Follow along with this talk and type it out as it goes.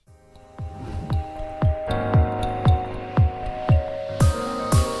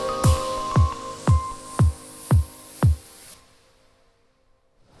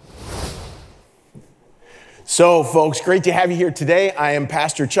So, folks, great to have you here today. I am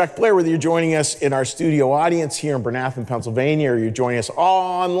Pastor Chuck Blair, whether you're joining us in our studio audience here in Bernathen, Pennsylvania, or you're joining us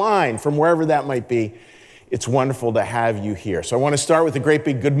online from wherever that might be. It's wonderful to have you here. So I want to start with a great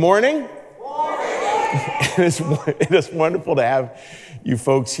big good morning. It is wonderful to have you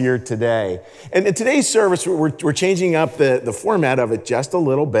folks here today. And in today's service, we're changing up the format of it just a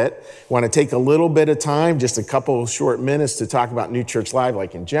little bit. I want to take a little bit of time, just a couple of short minutes to talk about New Church Live,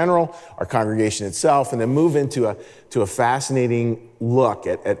 like in general, our congregation itself, and then move into a fascinating look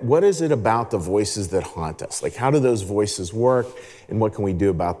at what is it about the voices that haunt us? Like, how do those voices work, and what can we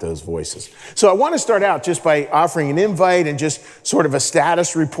do about those voices? So I want to start out just by offering an invite and just sort of a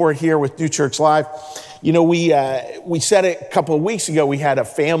status report here with New Church Live. You know, we said it a couple of weeks ago, we had a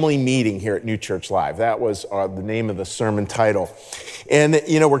family meeting here at New Church Live. That was the name of the sermon title. And,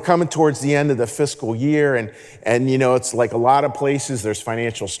 you know, we're coming towards the end of the fiscal year, and you know, it's like a lot of places, there's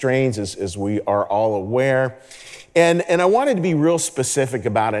financial strains, as we are all aware. And I wanted to be real specific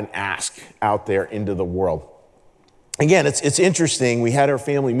about an ask out there into the world. Again, it's interesting. We had our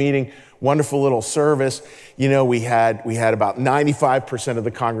family meeting, wonderful little service. You know, we had about 95% of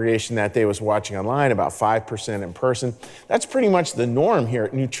the congregation that day was watching online, about 5% in person. That's pretty much the norm here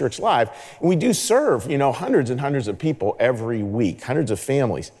at New Church Live. And we do serve, you know, hundreds and hundreds of people every week, hundreds of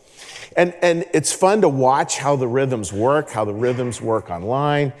families. And it's fun to watch how the rhythms work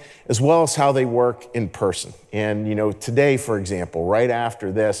online, as well as how they work in person. And, you know, today, for example, right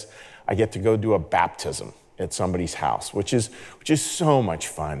after this, I get to go do a baptism at somebody's house, which is so much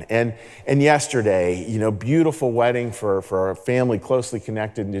fun. And yesterday, you know, beautiful wedding for a family closely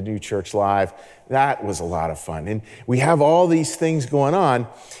connected to New Church Live. That was a lot of fun. And we have all these things going on,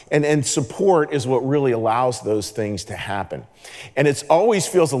 and support is what really allows those things to happen. And it always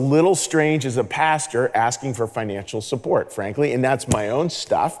feels a little strange as a pastor asking for financial support, frankly, and that's my own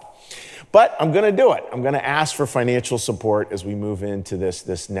stuff. But I'm going to do it. I'm going to ask for financial support as we move into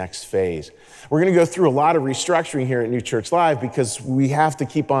this next phase. We're going to go through a lot of restructuring here at New Church Live because we have to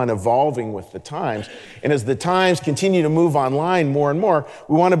keep on evolving with the times. And as the times continue to move online more and more,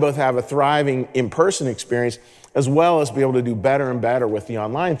 we want to both have a thriving in-person experience as well as be able to do better and better with the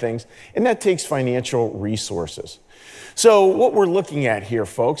online things. And that takes financial resources. So what we're looking at here,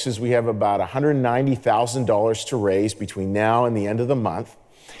 folks, is we have about $190,000 to raise between now and the end of the month.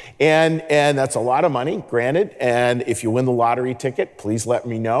 And that's a lot of money, granted. And if you win the lottery ticket, please let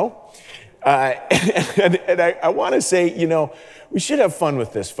me know. And I want to say, you know, we should have fun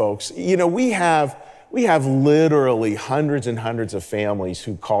with this, folks. You know, we have literally hundreds and hundreds of families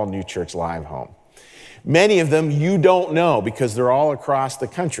who call New Church Live home. Many of them you don't know because they're all across the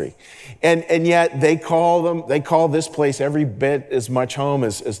country. And yet they call this place every bit as much home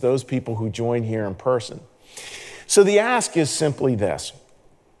as those people who join here in person. So the ask is simply this.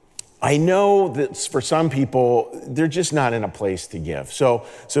 I know that for some people, they're just not in a place to give. So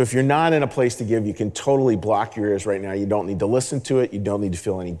if you're not in a place to give, you can totally block your ears right now. You don't need to listen to it. You don't need to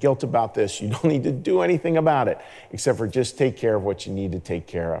feel any guilt about this. You don't need to do anything about it, except for just take care of what you need to take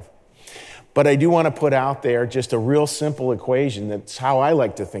care of. But I do want to put out there just a real simple equation. That's how I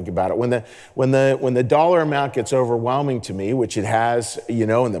like to think about it. When the dollar amount gets overwhelming to me, which it has, you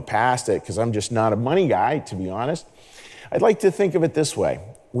know, in the past, because I'm just not a money guy, to be honest, I'd like to think of it this way.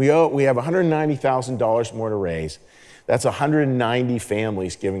 We have $190,000 more to raise. That's 190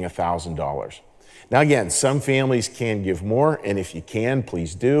 families giving $1,000. Now again, some families can give more, and if you can,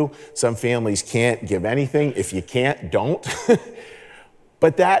 please do. Some families can't give anything. If you can't, don't.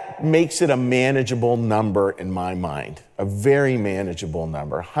 But that makes it a manageable number in my mind, a very manageable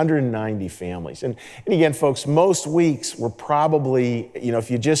number, 190 families. And again, folks, most weeks we're probably, you know,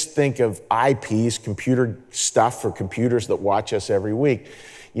 if you just think of IPs, computer stuff for computers that watch us every week,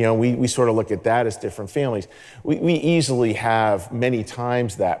 you know, we sort of look at that as different families. We easily have many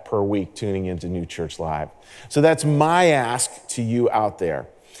times that per week tuning into New Church Live. So that's my ask to you out there.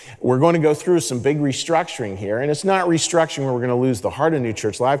 We're going to go through some big restructuring here, and it's not restructuring where we're going to lose the heart of New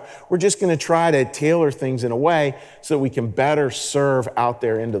Church Live. We're just going to try to tailor things in a way so that we can better serve out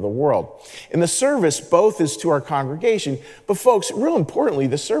there into the world. And the service both is to our congregation, but folks, real importantly,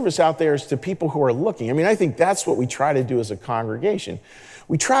 the service out there is to people who are looking. I mean, I think that's what we try to do as a congregation.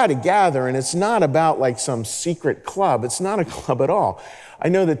 We try to gather, and it's not about like some secret club. It's not a club at all. I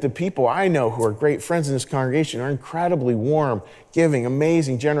know that the people I know who are great friends in this congregation are incredibly warm, giving,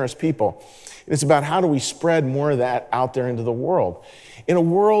 amazing, generous people. It's about how do we spread more of that out there into the world. In a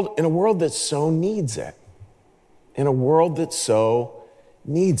world that so needs it. In a world that so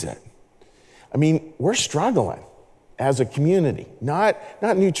needs it. I mean, we're struggling as a community, not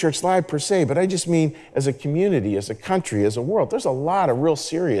New Church Live per se, but I just mean as a community, as a country, as a world. There's a lot of real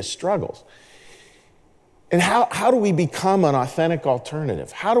serious struggles. And how do we become an authentic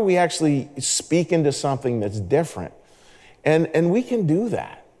alternative? How do we actually speak into something that's different? And we can do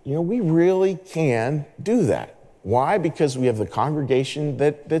that. We really can do that. Why? Because we have the congregation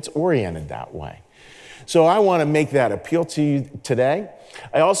that's oriented that way. So I want to make that appeal to you today.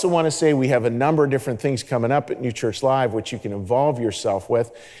 I also want to say we have a number of different things coming up at New Church Live, which you can involve yourself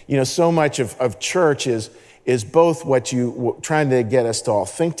with. So much of church is both what you trying to get us to all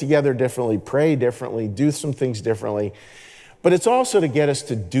think together differently, pray differently, do some things differently, but it's also to get us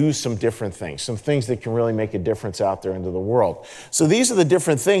to do some different things, some things that can really make a difference out there into the world. So these are the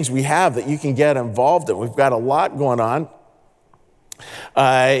different things we have that you can get involved in. We've got a lot going on.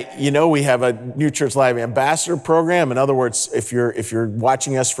 We have a New Church Live Ambassador program. In other words, if you're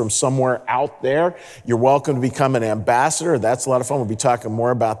watching us from somewhere out there, you're welcome to become an ambassador. That's a lot of fun. We'll be talking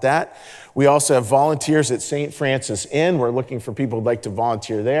more about that. We also have volunteers at St. Francis Inn. We're looking for people who'd like to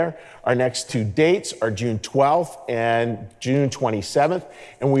volunteer there. Our next two dates are June 12th and June 27th.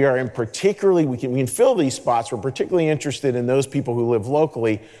 And we are we can fill these spots. We're particularly interested in those people who live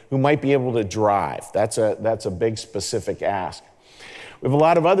locally who might be able to drive. That's a big specific ask. We have a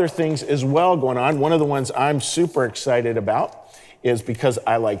lot of other things as well going on. One of the ones I'm super excited about is, because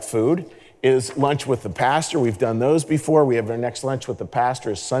I like food, is Lunch with the Pastor. We've done those before. We have our next Lunch with the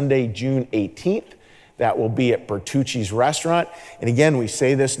Pastor is Sunday, June 18th. That will be at Bertucci's Restaurant. And again, we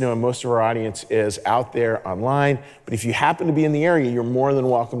say this knowing most of our audience is out there online, but if you happen to be in the area, you're more than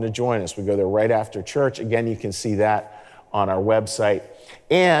welcome to join us. We go there right after church. Again, you can see that on our website.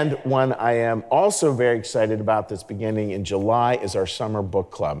 And one I am also very excited about that's beginning in July is our summer book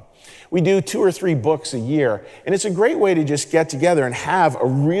club. We do 2 or 3 books a year, and it's a great way to just get together and have a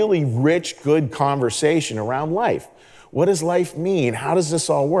really rich, good conversation around life. What does life mean? How does this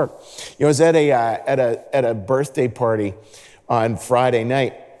all work? I was at a birthday party on Friday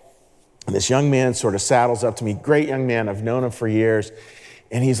night, and this young man sort of saddles up to me, great young man, I've known him for years.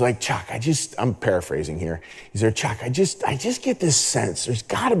 And he's like, Chuck, I'm paraphrasing here. He's there, Chuck, I just get this sense there's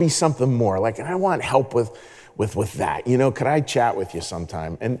got to be something more. And I want help with that. Could I chat with you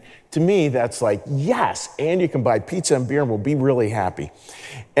sometime? And to me, that's like, yes. And you can buy pizza and beer, and we'll be really happy.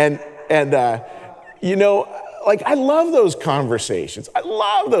 And I love those conversations.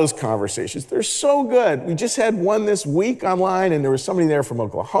 They're so good. We just had one this week online, and there was somebody there from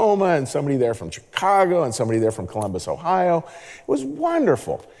Oklahoma, and somebody there from Chicago, and somebody there from Columbus, Ohio. It was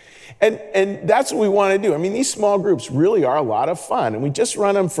wonderful. And that's what we want to do. I mean, these small groups really are a lot of fun, and we just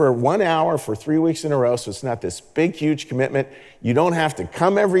run them for 1 hour for 3 weeks in a row, so it's not this big, huge commitment. You don't have to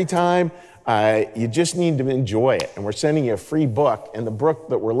come every time. You just need to enjoy it. And we're sending you a free book, and the book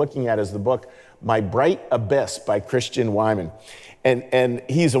that we're looking at is the book My Bright Abyss by Christian Wyman. And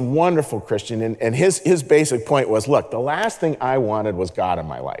he's a wonderful Christian, and his basic point was, look, the last thing I wanted was God in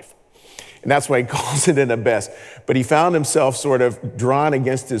my life. And that's why he calls it an abyss. But he found himself sort of drawn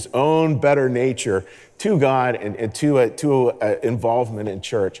against his own better nature to God and to involvement in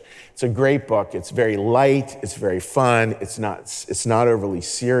church. It's a great book. It's very light. It's very fun. It's not overly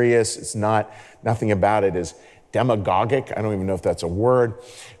serious. Nothing about it is demagogic. I don't even know if that's a word.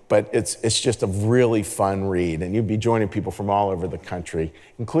 But it's just a really fun read. And you'd be joining people from all over the country,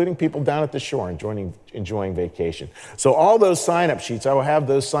 including people down at the shore enjoying vacation. So all those sign-up sheets, I will have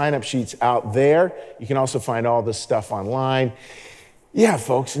those sign-up sheets out there. You can also find all this stuff online. Yeah,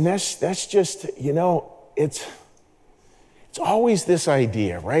 folks, and that's just, it's always this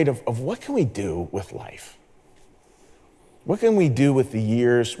idea, right, of what can we do with life? What can we do with the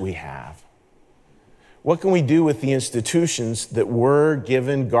years we have? What can we do with the institutions that we're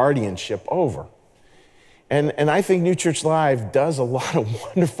given guardianship over? And I think New Church Live does a lot of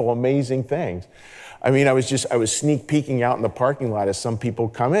wonderful, amazing things. I mean, I was sneak peeking out in the parking lot as some people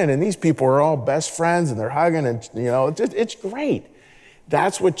come in, and these people are all best friends, and they're hugging, and it's great.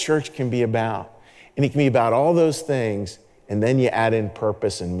 That's what church can be about. And it can be about all those things, and then you add in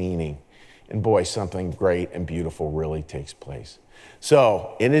purpose and meaning. And boy, something great and beautiful really takes place.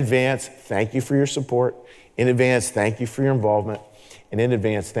 So in advance, thank you for your support. In advance, thank you for your involvement. And in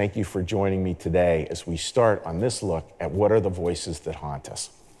advance, thank you for joining me today as we start on this look at what are the voices that haunt us.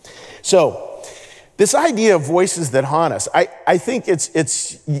 So this idea of voices that haunt us, I think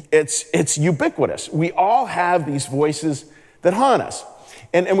it's ubiquitous. We all have these voices that haunt us.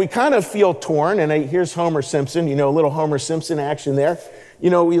 And we kind of feel torn. And here's Homer Simpson, a little Homer Simpson action there.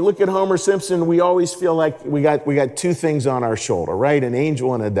 We look at Homer Simpson, we always feel like we got two things on our shoulder, right? An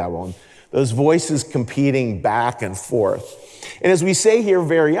angel and a devil. And those voices competing back and forth. And as we say here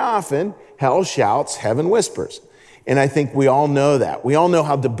very often, hell shouts, heaven whispers. And I think we all know that. We all know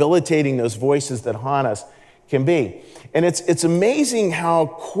how debilitating those voices that haunt us can be. And it's amazing how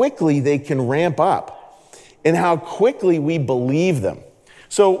quickly they can ramp up. and how quickly we believe them.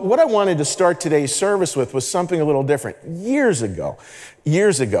 So what I wanted to start today's service with was something a little different. Years ago,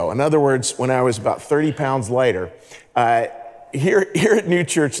 in other words, when I was about 30 pounds lighter, here at New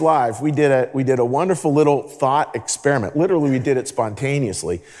Church Live, we did a wonderful little thought experiment. Literally, we did it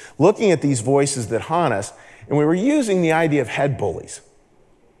spontaneously, looking at these voices that haunt us, and we were using the idea of head bullies.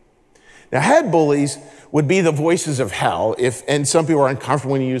 Now, head bullies would be the voices of hell, and some people are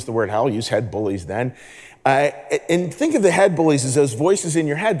uncomfortable when you use the word hell, use head bullies then. And think of the head bullies as those voices in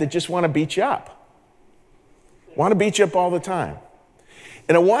your head that just want to beat you up. Want to beat you up all the time.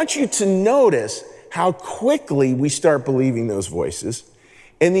 And I want you to notice how quickly we start believing those voices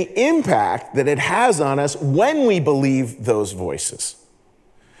and the impact that it has on us when we believe those voices.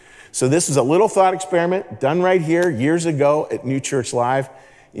 So this is a little thought experiment done right here years ago at New Church Live.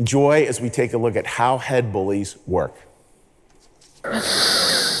 Enjoy as we take a look at how head bullies work. And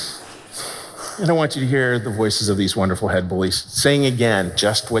I want you to hear the voices of these wonderful head bullies saying again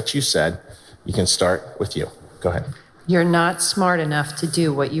just what you said. You can start with you. Go ahead. You're not smart enough to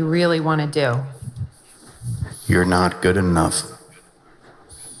do what you really want to do. You're not good enough.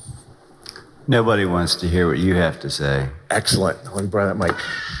 Nobody wants to hear what you have to say. Excellent. Let me borrow that mic.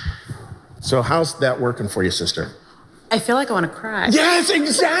 So how's that working for you, sister? I feel like I want to cry. Yes,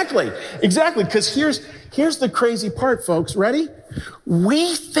 exactly. Exactly. Because here's the crazy part, folks. Ready?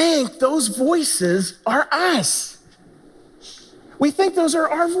 We think those voices are us. We think those are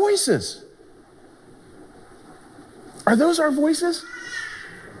our voices. Are those our voices?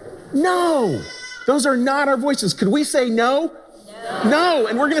 No. Those are not our voices. Could we say no? No.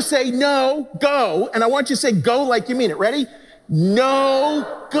 And we're going to say no, go. And I want you to say go like you mean it. Ready?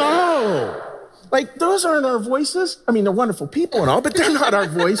 No, go. Like, those aren't our voices. I mean, they're wonderful people and all, but they're not our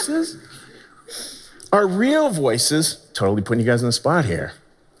voices. Our real voices, totally putting you guys on the spot here.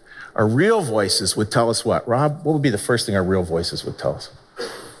 Our real voices would tell us what? Rob, what would be the first thing our real voices would tell us?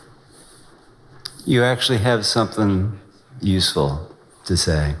 You actually have something useful to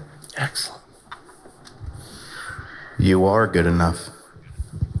say. Excellent. You are good enough.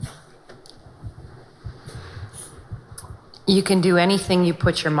 You can do anything you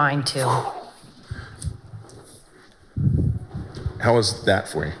put your mind to. How was that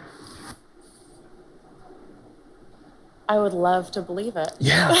for you? I would love to believe it.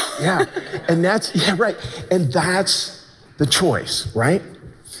 Yeah. And that's the choice, right?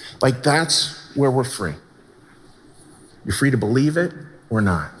 Like, that's where we're free. You're free to believe it or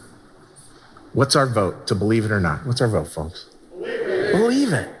not. What's our vote? To believe it or not? What's our vote, folks?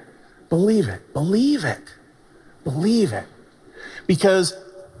 Believe it. Believe it. Believe it. Believe it. Because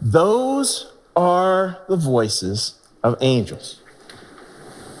those are the voices of angels.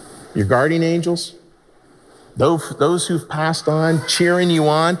 Your guardian angels, those who've passed on, cheering you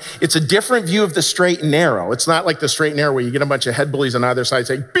on. It's a different view of the straight and narrow. It's not like the straight and narrow where you get a bunch of head bullies on either side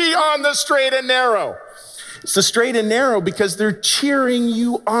saying, be on the straight and narrow. It's the straight and narrow because they're cheering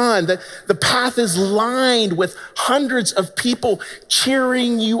you on. The path is lined with hundreds of people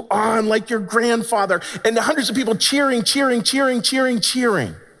cheering you on like your grandfather, and hundreds of people cheering.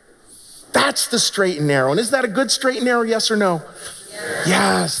 That's the straight and narrow. And is that a good straight and narrow, yes or no?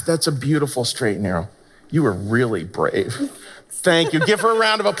 Yes, that's a beautiful straight and narrow. You were really brave. Thank you. Give her a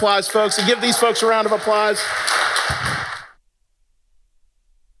round of applause, folks, and give these folks a round of applause.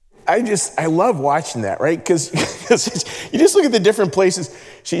 I love watching that, right? Because you just look at the different places.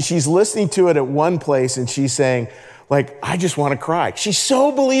 She's listening to it at one place and she's saying, like, I just want to cry. She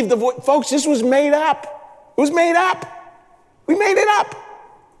so believed the voice. Folks, this was made up. It was made up. We made it up.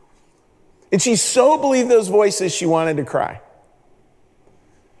 And she so believed those voices, she wanted to cry.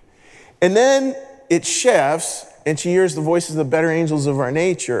 And then it shifts and she hears the voices of the better angels of our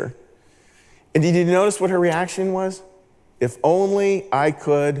nature. And did you notice what her reaction was? If only I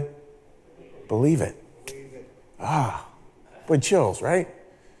could believe it. Boy, chills, right?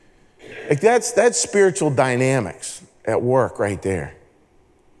 Like that's spiritual dynamics at work right there.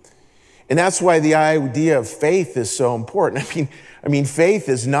 And that's why the idea of faith is so important. I mean, faith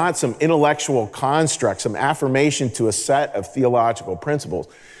is not some intellectual construct, some affirmation to a set of theological principles.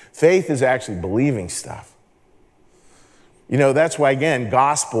 Faith is actually believing stuff. You know, that's why, again,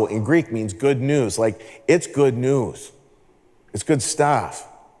 gospel in Greek means good news. Like, it's good news. It's good stuff.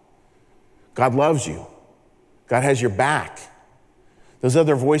 God loves you. God has your back. Those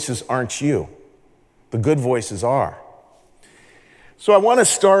other voices aren't you. The good voices are. So I want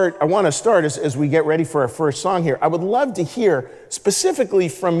to start as we get ready for our first song here. I would love to hear specifically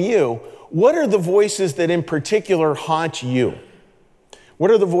from you, what are the voices that in particular haunt you? What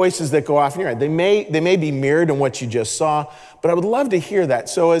are the voices that go off in your head? They may be mirrored in what you just saw, But I would love to hear that.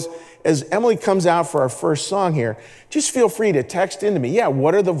 So as Emily comes out for our first song here, just feel free to text into me. Yeah,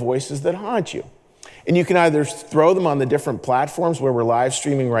 what are the voices that haunt you? And you can either throw them on the different platforms where we're live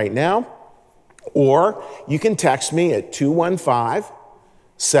streaming right now, or you can text me at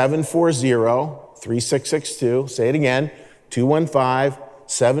 215-740-3662. Say it again,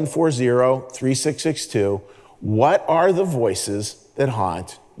 215-740-3662. What are the voices that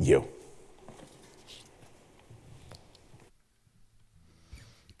haunt you?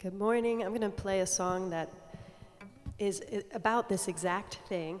 Good morning. I'm going to play a song that is about this exact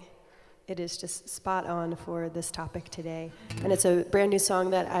thing. It is just spot on for this topic today. And it's a brand new song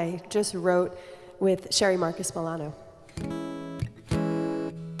that I just wrote with Sherry Marcus Milano.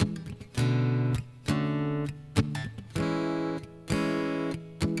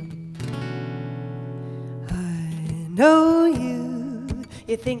 I know you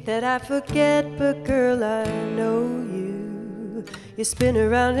think that I forget, but girl, I know you. You spin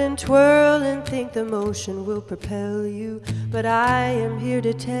around and twirl and think the motion will propel you, but I am here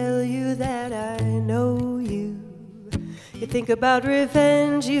to tell you that I know you. You think about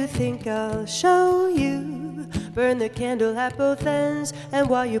revenge, you think I'll show you. Burn the candle at both ends, and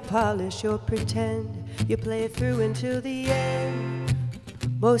while you polish your pretend, you play it through until the end.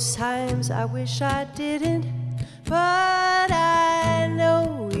 Most times I wish I didn't, but I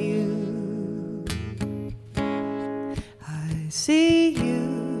know you. I see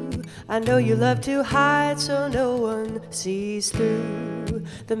you. I know you love to hide so no one sees through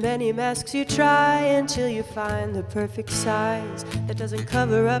the many masks you try until you find the perfect size that doesn't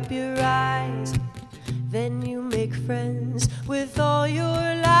cover up your eyes. Then you make friends with all your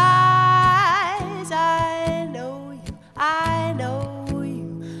lies. I know you, I know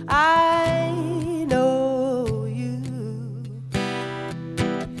you, I know you.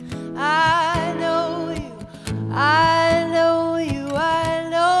 I know you, I know you, I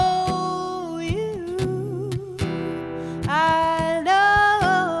know you. I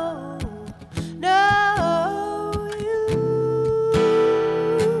know you.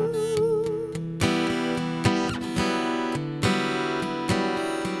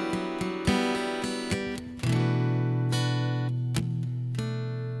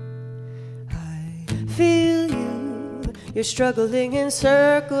 I feel you. You're struggling in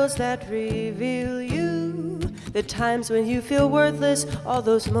circles that reveal you. The times when you feel worthless, all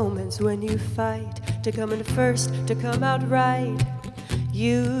those moments when you fight to come in first, to come out right.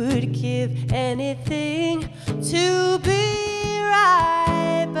 You'd give anything to be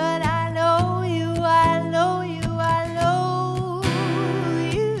right, but I know you, I know you, I know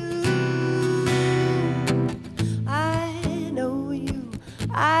you. I know you,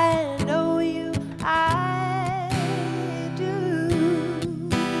 I know you, I do.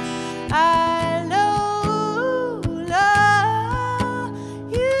 I know you.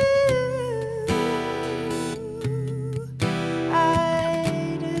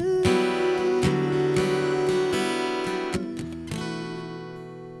 I do.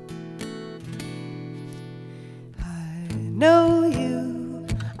 I know you.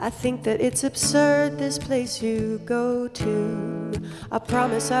 I think that it's absurd, this place you go to. I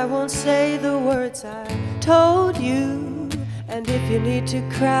promise I won't say the words I told you. And if you need to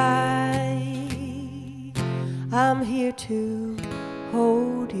cry, I'm here to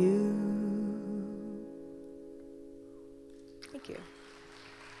hold you. Thank you.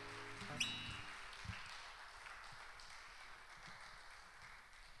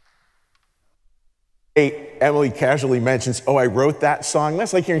 Hey, Emily casually mentions, oh, I wrote that song.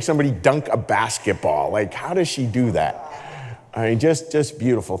 That's like hearing somebody dunk a basketball. Like, how does she do that? I mean, just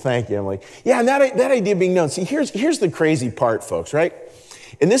beautiful. Thank you, Emily. Yeah, and that idea being known. See, here's the crazy part, folks, right?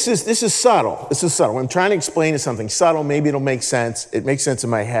 And this is subtle. This is subtle. I'm trying to explain something subtle. Maybe it'll make sense. It makes sense in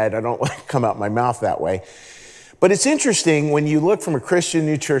my head. I don't come out my mouth that way. But it's interesting when you look from a Christian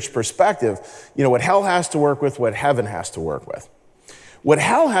New Church perspective, you know, what hell has to work with, what heaven has to work with. What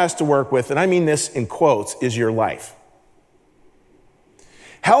hell has to work with, and I mean this in quotes, is your life.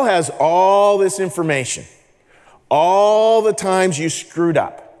 Hell has all this information, all the times you screwed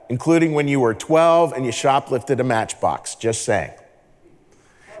up, including when you were 12 and you shoplifted a Matchbox, just saying.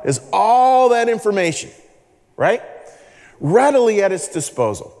 There's all that information, right? Readily at its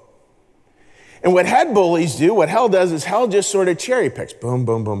disposal. And what head bullies do, what hell does, is hell just sort of cherry picks. Boom,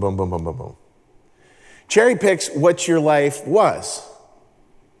 boom, boom, boom, boom, boom, boom, boom. Cherry picks what your life was.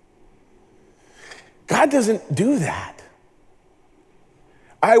 God doesn't do that.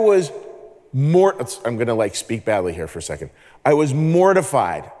 I'm going to speak badly here for a second. I was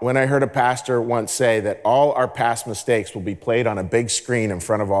mortified when I heard a pastor once say that all our past mistakes will be played on a big screen in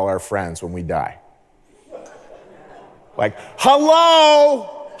front of all our friends when we die. Like,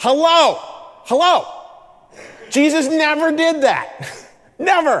 hello, hello, hello. Jesus never did that.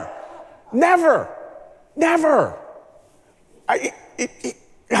 Never, never, never.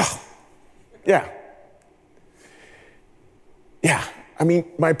 Yeah. Yeah. I mean,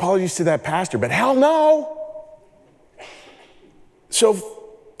 my apologies to that pastor, but hell no. So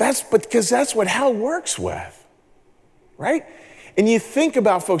because that's what hell works with, right? And you think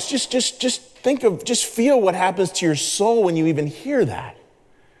about, folks, just feel what happens to your soul when you even hear that.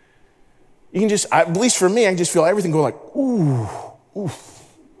 You can at least for me, I can just feel everything go like, ooh, ooh.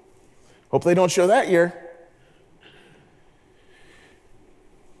 Hope they don't show that year.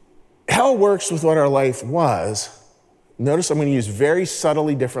 Hell works with what our life was. Notice I'm going to use very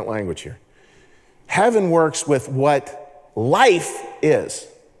subtly different language here. Heaven works with what life is.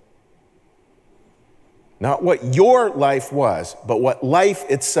 Not what your life was, but what life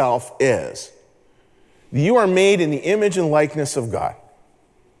itself is. You are made in the image and likeness of God.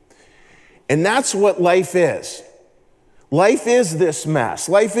 And that's what life is. Life is this mess.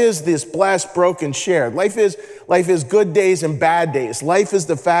 Life is this blessed, broken, shared. Life is good days and bad days. Life is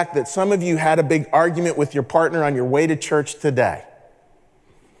the fact that some of you had a big argument with your partner on your way to church today.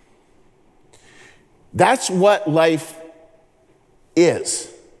 That's what life is.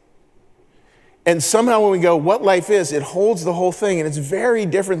 And somehow when we go, what life is, it holds the whole thing. And it's very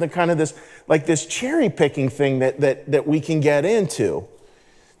different than kind of this cherry picking thing that we can get into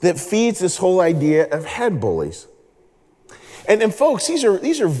that feeds this whole idea of head bullies. And folks, these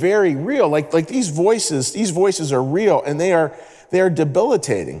are very real. Like these voices are real, and they are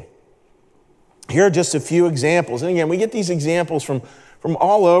debilitating. Here are just a few examples. And again, we get these examples from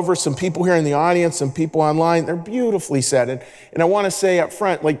all over, some people here in the audience, some people online. They're beautifully said. And I want to say up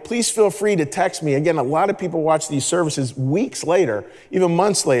front, please feel free to text me. Again, a lot of people watch these services weeks later, even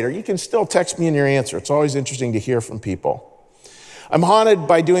months later. You can still text me in your answer. It's always interesting to hear from people. I'm haunted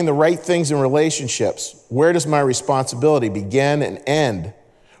by doing the right things in relationships. Where does my responsibility begin and end?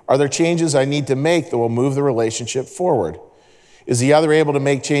 Are there changes I need to make that will move the relationship forward? Is the other able to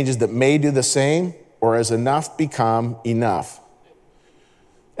make changes that may do the same, or has enough become enough?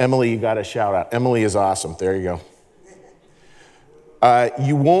 Emily, you got a shout out. Emily is awesome. There you go.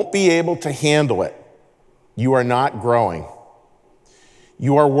 You won't be able to handle it. You are not growing.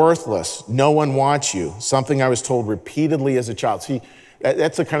 You are worthless. No one wants you. Something I was told repeatedly as a child. See,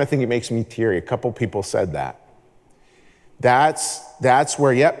 that's the kind of thing that makes me teary. A couple people said that. That's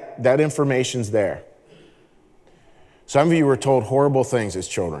where, yep, that information's there. Some of you were told horrible things as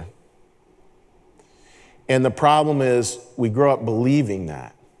children. And the problem is we grow up believing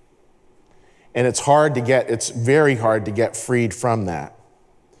that. And it's very hard to get freed from that.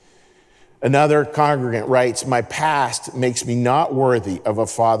 Another congregant writes, my past makes me not worthy of a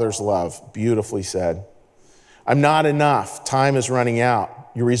father's love. Beautifully said. I'm not enough. Time is running out.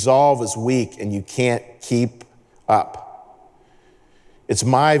 Your resolve is weak and you can't keep up. It's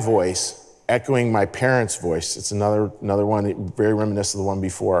my voice echoing my parents' voice. It's another one, very reminiscent of the one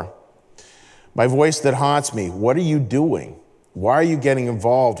before. My voice that haunts me. What are you doing? Why are you getting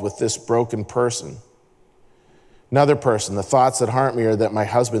involved with this broken person? Another person, the thoughts that haunt me are that my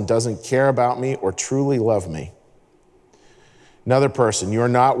husband doesn't care about me or truly love me. Another person, you're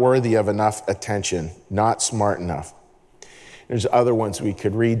not worthy of enough attention, not smart enough. There's other ones we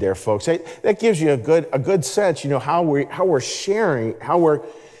could read there, folks. That gives you a good sense, how we're sharing,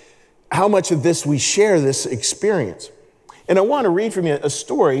 how much of this we share this experience. And I want to read from you a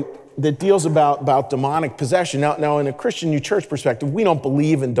story that deals about demonic possession. Now, in a Christian New Church perspective, we don't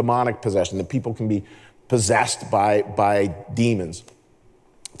believe in demonic possession, that people can be possessed by demons.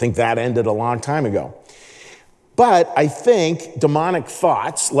 I think that ended a long time ago. But I think demonic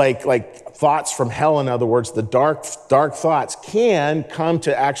thoughts, like thoughts from hell, in other words, the dark thoughts, can come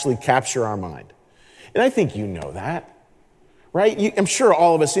to actually capture our mind. And I think you know that, right? I'm sure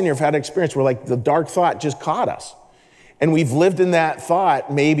all of us in here have had an experience where the dark thought just caught us. And we've lived in that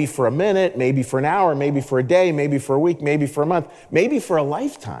thought maybe for a minute, maybe for an hour, maybe for a day, maybe for a week, maybe for a month, maybe for a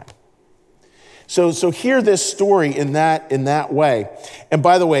lifetime. So hear this story in that way. And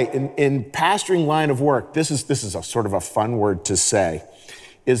by the way, in pastoring line of work, this is a sort of a fun word to say,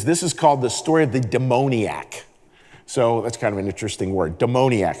 this is called the story of the demoniac. So that's kind of an interesting word,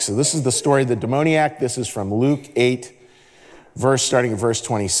 demoniac. So this is the story of the demoniac. This is from Luke 8, starting at verse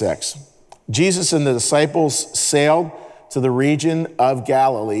 26. Jesus and the disciples sailed to the region of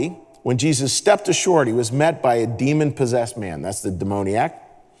Galilee. When Jesus stepped ashore, he was met by a demon-possessed man. That's the demoniac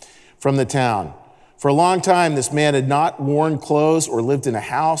from the town. For a long time, this man had not worn clothes or lived in a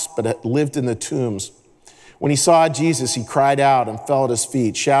house, but had lived in the tombs. When he saw Jesus, he cried out and fell at his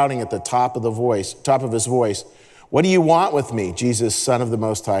feet, shouting at the top of his voice, "What do you want with me, Jesus, Son of the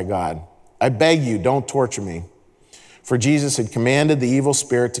Most High God? I beg you, don't torture me." For Jesus had commanded the evil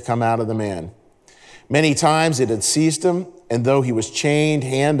spirit to come out of the man. Many times it had seized him, and though he was chained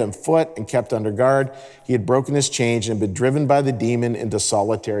hand and foot and kept under guard, he had broken his chains and been driven by the demon into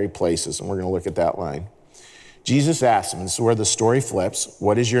solitary places. And we're going to look at that line. Jesus asked him, this is where the story flips,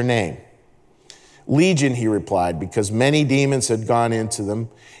 "What is your name?" "Legion," he replied, because many demons had gone into them,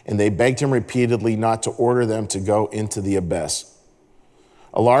 and they begged him repeatedly not to order them to go into the abyss.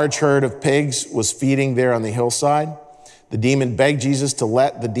 A large herd of pigs was feeding there on the hillside. The demon begged Jesus to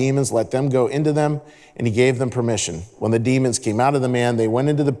let the demons let them go into them, and he gave them permission. When the demons came out of the man, they went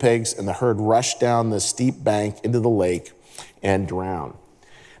into the pigs, and the herd rushed down the steep bank into the lake and drowned.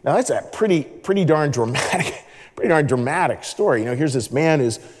 Now that's a pretty darn dramatic story. Here's this man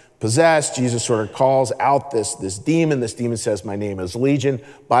who's possessed. Jesus sort of calls out this demon. This demon says, "My name is Legion."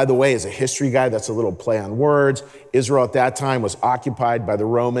 By the way, as a history guy, that's a little play on words. Israel at that time was occupied by the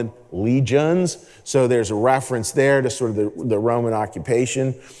Roman legions. So there's a reference there to sort of the Roman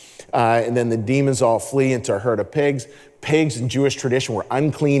occupation. And then the demons all flee into a herd of pigs. Pigs in Jewish tradition were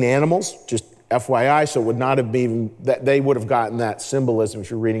unclean animals, just FYI. So it would not have been, that they would have gotten that symbolism if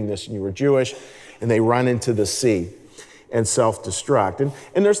you're reading this and you were Jewish, and they run into the sea and self-destruct.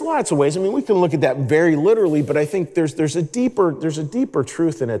 And there's lots of ways. We can look at that very literally, but I think there's a deeper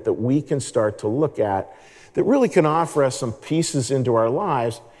truth in it that we can start to look at that really can offer us some pieces into our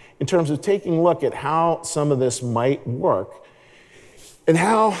lives in terms of taking a look at how some of this might work and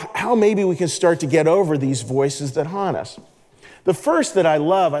how maybe we can start to get over these voices that haunt us. The first that I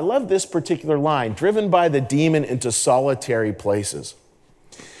love this particular line, "driven by the demon into solitary places."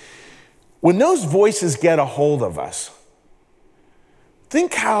 When those voices get a hold of us,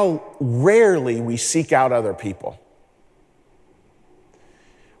 think how rarely we seek out other people.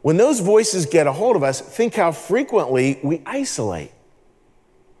 When those voices get a hold of us, think how frequently we isolate.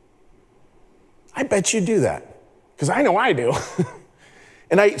 I bet you do that, because I know I do.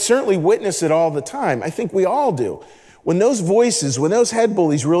 And I certainly witness it all the time. I think we all do. When those voices, when those head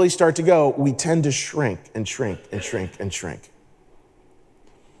bullies really start to go, we tend to shrink and shrink and shrink and shrink.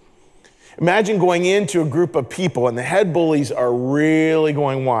 Imagine going into a group of people and the head bullies are really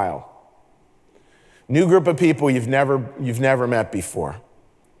going wild. New group of people you've never met before.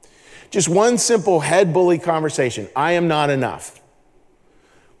 Just one simple head bully conversation, "I am not enough,"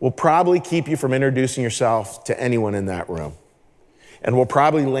 will probably keep you from introducing yourself to anyone in that room. And will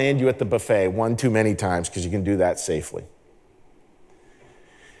probably land you at the buffet one too many times, because you can do that safely.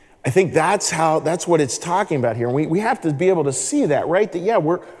 I think that's what it's talking about here. And we have to be able to see that, right? That, yeah,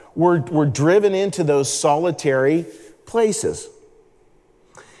 we're driven into those solitary places.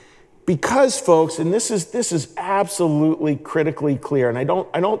 Because, folks, and this is absolutely critically clear, and I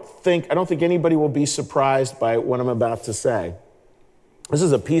don't think anybody will be surprised by what I'm about to say. This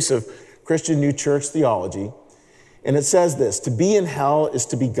is a piece of Christian New Church theology, and it says this: to be in hell is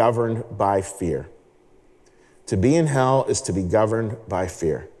to be governed by fear. To be in hell is to be governed by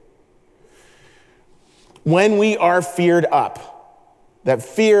fear. When we are feared up, that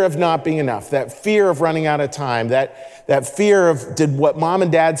fear of not being enough, that fear of running out of time, that fear of, did what mom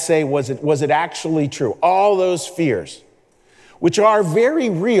and dad say, was it actually true? All those fears, which are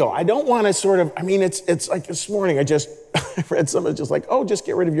very real. I don't want to sort of, it's like this morning, I read something just like, "Oh, just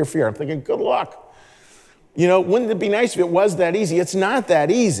get rid of your fear." I'm thinking, good luck. Wouldn't it be nice if it was that easy? It's not that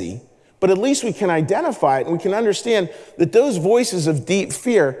easy, but at least we can identify it and we can understand that those voices of deep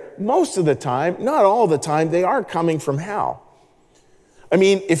fear, most of the time, not all the time, they are coming from hell.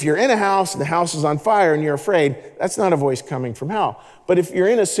 If you're in a house and the house is on fire and you're afraid, that's not a voice coming from hell. But if you're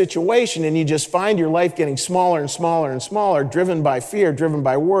in a situation and you just find your life getting smaller and smaller and smaller, driven by fear, driven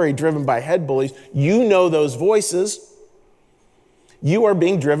by worry, driven by head bullies, you know those voices. You are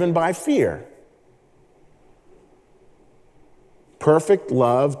being driven by fear. Perfect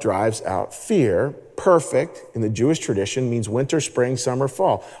love drives out fear. Perfect, in the Jewish tradition, means winter, spring, summer,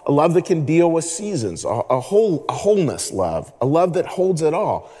 fall. A love that can deal with seasons, a wholeness love, a love that holds it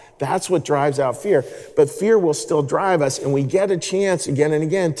all. That's what drives out fear. But fear will still drive us, and we get a chance again and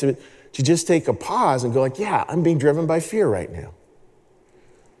again to just take a pause and go like, yeah, I'm being driven by fear right now.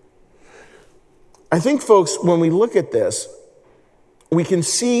 I think, folks, when we look at this, we can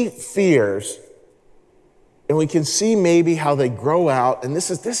see fears, and we can see maybe how they grow out, and this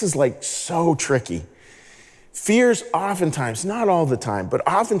is like so tricky. Fears oftentimes, not all the time, but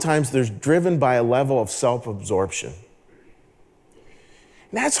oftentimes they're driven by a level of self-absorption.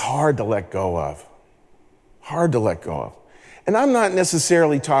 And that's hard to let go of. Hard to let go of. And I'm not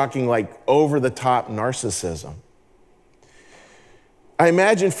necessarily talking like over-the-top narcissism. I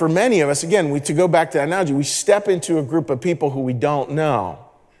imagine for many of us, again, to go back to that analogy, we step into a group of people who we don't know.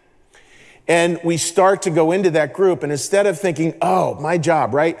 And we start to go into that group, and instead of thinking, oh, my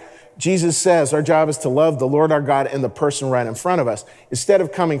job, right? Jesus says our job is to love the Lord our God and the person right in front of us. Instead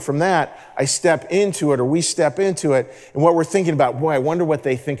of coming from that, I step into it, or we step into it, and what we're thinking about, boy, I wonder what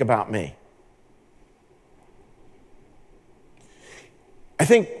they think about me. I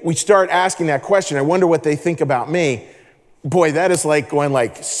think we start asking that question, I wonder what they think about me. Boy, that is like going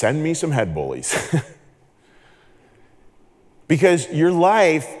send me some head bullies. Because your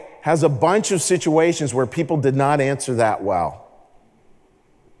life has a bunch of situations where people did not answer that well.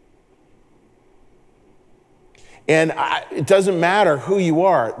 And it doesn't matter who you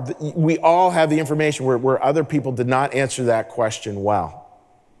are. We all have the information where other people did not answer that question well,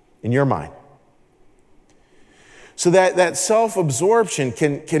 in your mind. So that self-absorption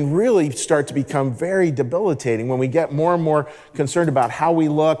can really start to become very debilitating when we get more and more concerned about how we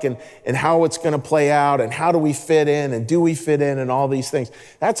look and how it's going to play out and how do we fit in and do we fit in and all these things.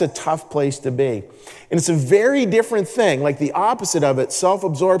 That's a tough place to be. And it's a very different thing, like the opposite of it,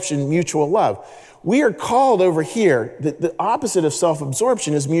 self-absorption, mutual love. We are called over here, the opposite of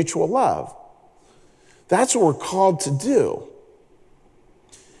self-absorption is mutual love. That's what we're called to do.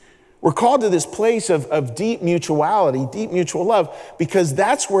 We're called to this place of deep mutuality, deep mutual love, because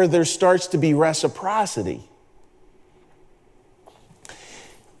that's where there starts to be reciprocity.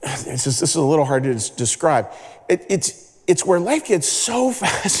 This is a little hard to describe. It's where life gets so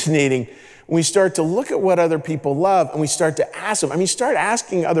fascinating when we start to look at what other people love and we start to ask them. I mean, start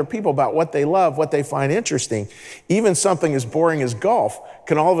asking other people about what they love, what they find interesting. Even something as boring as golf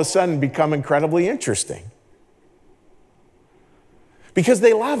can all of a sudden become incredibly interesting because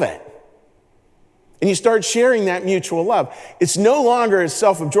they love it. And you start sharing that mutual love. It's no longer a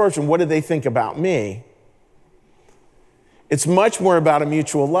self-absorption. What do they think about me? It's much more about a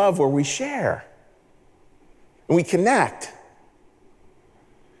mutual love where we share and we connect.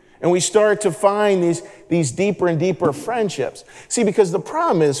 And we start to find these deeper and deeper friendships. See, because the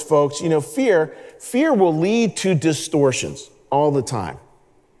problem is, folks, fear will lead to distortions all the time.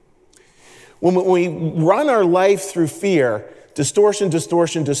 When we run our life through fear, distortion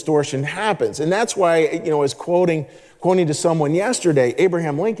happens. And that's why, as quoting to someone yesterday,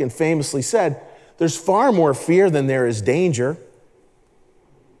 Abraham Lincoln famously said, there's far more fear than there is danger.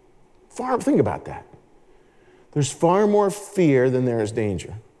 Think about that. There's far more fear than there is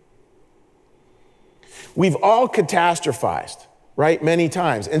danger. We've all catastrophized, right? Many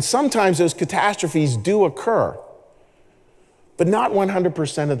times. And sometimes those catastrophes do occur, but not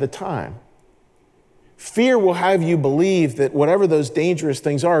 100% of the time. Fear will have you believe that whatever those dangerous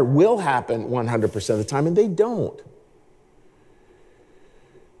things are will happen 100% of the time, and they don't.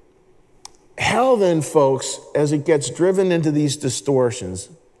 Hell then, folks, as it gets driven into these distortions,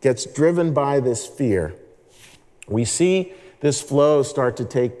 gets driven by this fear, we see this flow start to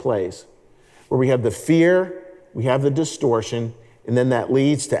take place, where we have the fear, we have the distortion, and then that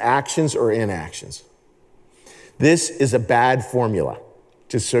leads to actions or inactions. This is a bad formula,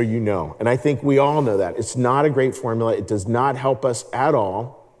 just so you know. And I think we all know that. It's not a great formula. It does not help us at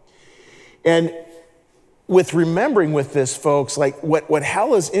all. And with remembering with this, folks, like what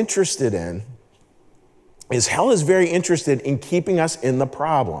hell is interested in is hell is very interested in keeping us in the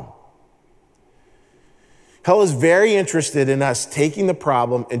problem. Hell is very interested in us taking the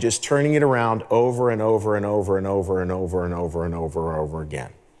problem and just turning it around over and over and over and over and over and over and over and over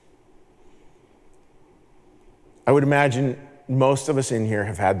again. I would imagine most of us in here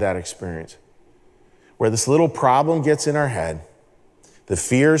have had that experience where this little problem gets in our head, the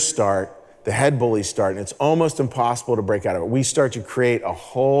fears start, the head bullies start, and it's almost impossible to break out of it. We start to create a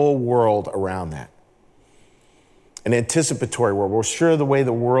whole world around that. An anticipatory world. We're sure the way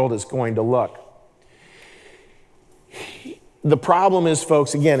the world is going to look. The problem is,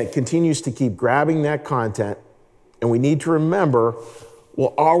 folks, again, it continues to keep grabbing that content, and we need to remember we're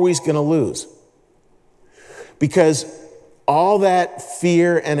always going to lose. Because all that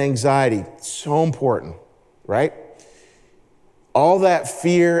fear and anxiety, so important, right? All that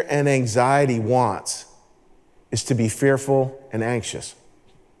fear and anxiety wants is to be fearful and anxious.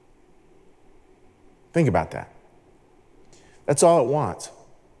 Think about that. That's all it wants.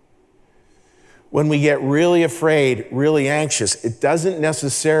 When we get really afraid, really anxious, it doesn't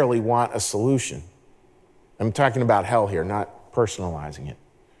necessarily want a solution. I'm talking about hell here, not personalizing it.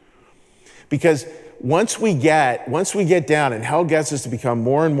 Because once we get down and hell gets us to become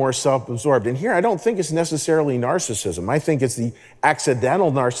more and more self-absorbed, and here I don't think it's necessarily narcissism. I think it's the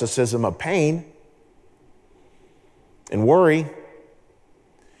accidental narcissism of pain and worry.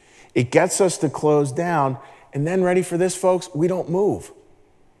 It gets us to close down, And then, ready for this, folks? We don't move.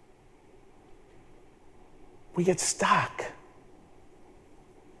 We get stuck.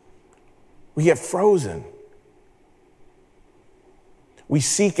 We get frozen. We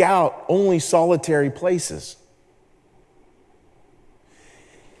seek out only solitary places.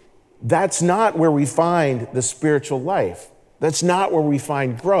 That's not where we find the spiritual life. That's not where we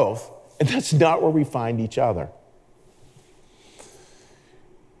find growth, and that's not where we find each other.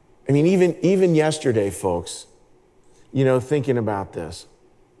 I mean, even yesterday, folks, thinking about this,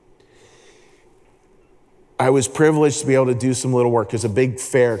 I was privileged to be able to do some little work. There's a big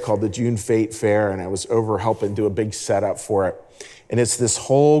fair called the June Fate Fair, and I was over helping do a big setup for it. And it's this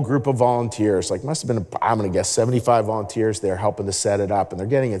whole group of volunteers, must have been, I'm gonna guess, 75 volunteers there helping to set it up. And they're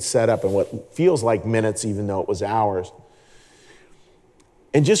getting it set up in what feels like minutes, even though it was hours.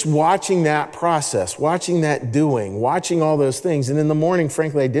 And just watching that process, watching that doing, watching all those things. And in the morning,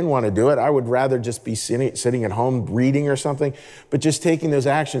 frankly, I didn't want to do it. I would rather just be sitting at home reading or something, but just taking those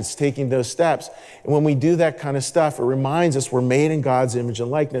actions, taking those steps. And when we do that kind of stuff, it reminds us we're made in God's image and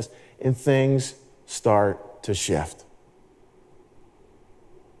likeness, and things start to shift.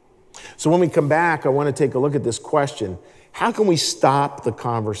 So when we come back, I want to take a look at this question. How can we stop the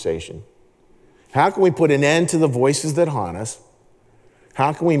conversation? How can we put an end to the voices that haunt us?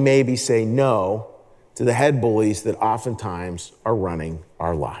 How can we maybe say no to the head bullies that oftentimes are running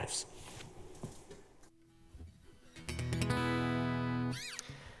our lives?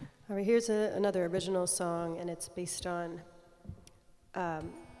 All right, here's another original song, and it's based on a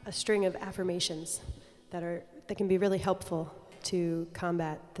string of affirmations that can be really helpful to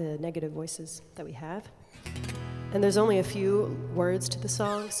combat the negative voices that we have. And there's only a few words to the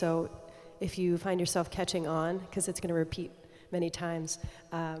song, so if you find yourself catching on, because it's going to repeat many times,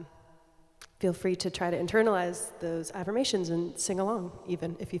 feel free to try to internalize those affirmations and sing along,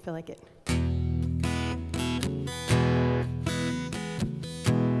 even if you feel like it.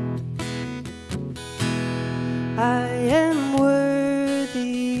 I am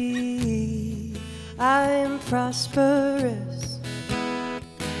worthy, I am prosperous,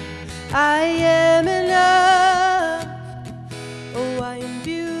 I am enough, oh, I am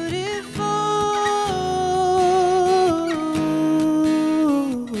beautiful,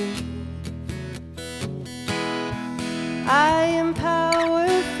 I am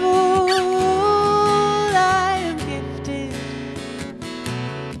powerful, I am gifted,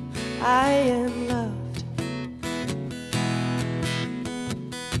 I am loved.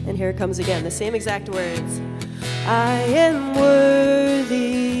 And here it comes again, the same exact words. I am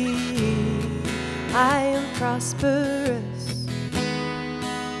worthy, I am prosperous,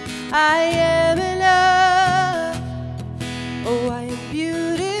 I am enough, oh, I am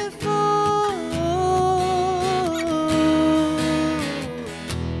beautiful,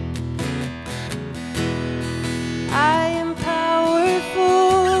 I am powerful,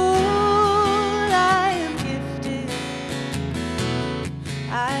 I am gifted,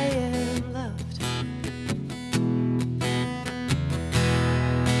 I am loved.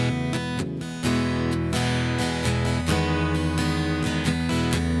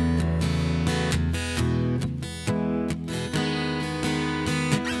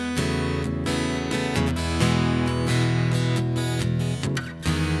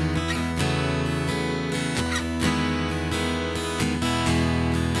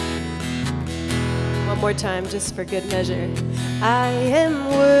 One more time, just for good measure. I am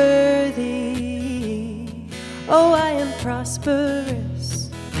worthy, oh, I am prosperous,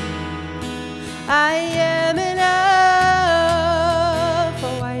 I am enough,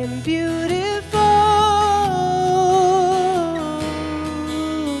 oh, I am beautiful,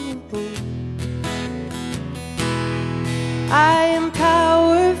 I am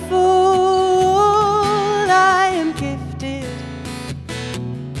powerful, I am gifted,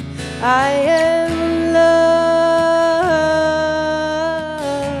 I am loved,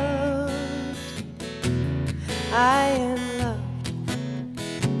 I am loved,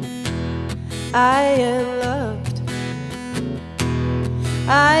 I am loved,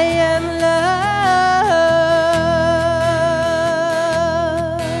 I am loved.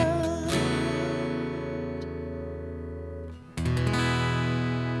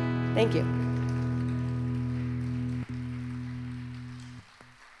 Thank you.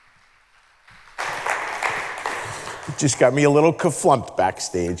 Just got me a little kaflumped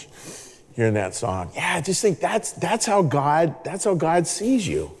backstage hearing that song. Yeah, I just think that's how God sees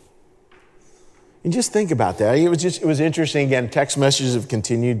you. And just think about that. It was interesting. Again, text messages have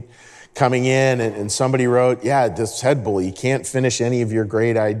continued coming in, and somebody wrote, yeah, this head bully, you can't finish any of your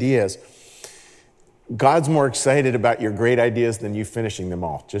great ideas. God's more excited about your great ideas than you finishing them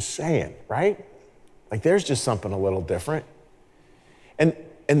all. Just saying, right? Like there's just something a little different. And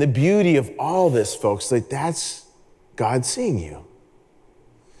the beauty of all this, folks, like that's God seeing you.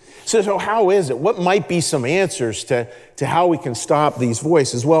 So how is it? What might be some answers to how we can stop these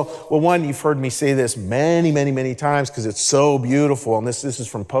voices? Well, one, you've heard me say this many, many, many times because it's so beautiful. And this is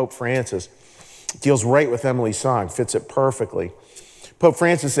from Pope Francis. It deals right with Emily's song, fits it perfectly. Pope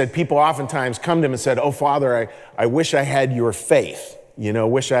Francis said, people oftentimes come to him and said, oh, Father, I wish I had your faith.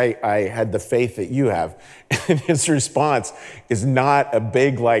 Wish I had the faith that you have. And his response is not a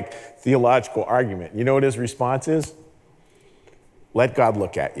big, theological argument. You know what his response is? Let God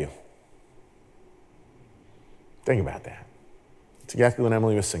look at you. Think about that. It's exactly what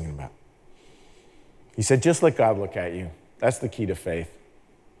Emily was singing about. He said, just let God look at you. That's the key to faith.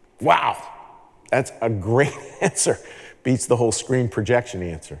 Wow, that's a great answer. Beats the whole screen projection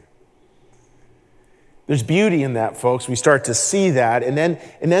answer. There's beauty in that, folks. We start to see that. And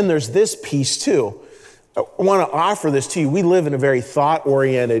then there's this piece too. I want to offer this to you. We live in a very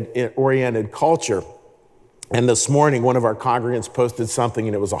thought-oriented culture. And this morning, one of our congregants posted something,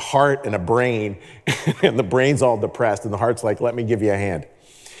 and it was a heart and a brain, and the brain's all depressed, and the heart's like, let me give you a hand.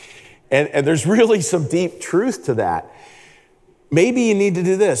 And there's really some deep truth to that. Maybe you need to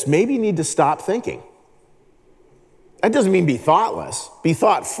do this. Maybe you need to stop thinking. That doesn't mean be thoughtless, be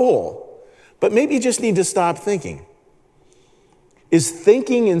thoughtful, but maybe you just need to stop thinking. Is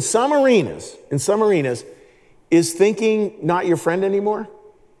thinking in some arenas, is thinking not your friend anymore?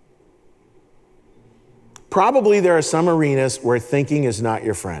 Probably there are some arenas where thinking is not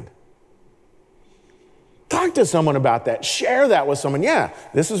your friend. Talk to someone about that. Share that with someone. Yeah,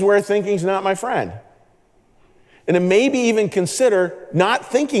 this is where thinking's not my friend. And then maybe even consider not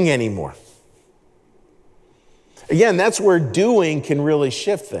thinking anymore. Again, that's where doing can really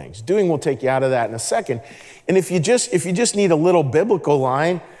shift things. Doing will take you out of that in a second. And if you just need a little biblical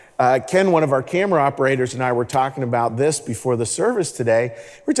line, Ken, one of our camera operators, and I were talking about this before the service today.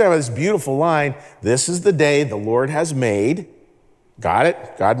 We're talking about this beautiful line. This is the day the Lord has made. Got it?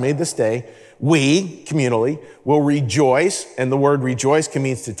 God made this day. We, communally, will rejoice. And the word rejoice can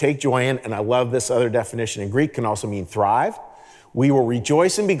mean to take joy in. And I love this other definition in Greek, can also mean thrive. We will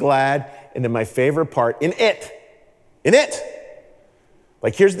rejoice and be glad. And then my favorite part, in it. In it.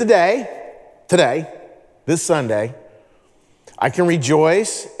 Like here's the day, today, this Sunday. I can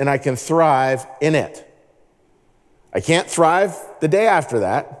rejoice and I can thrive in it. I can't thrive the day after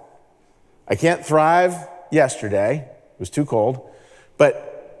that. I can't thrive yesterday. It was too cold. But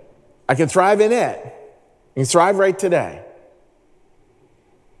I can thrive in it. I can thrive right today.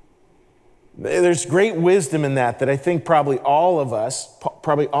 There's great wisdom in that I think probably all of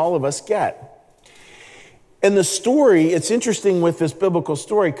us get. And the story, it's interesting with this biblical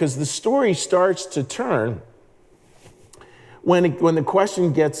story because the story starts to turn when the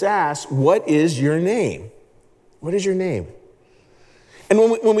question gets asked, what is your name? What is your name? And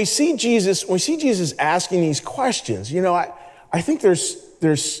when we see Jesus asking these questions, I think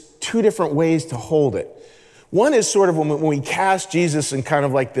there's two different ways to hold it. One is sort of when we cast Jesus in kind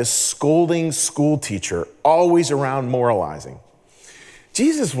of like this scolding school teacher, always around moralizing.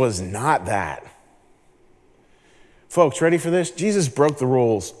 Jesus was not that. Folks, ready for this? Jesus broke the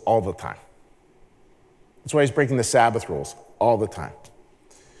rules all the time. That's why he's breaking the Sabbath rules all the time.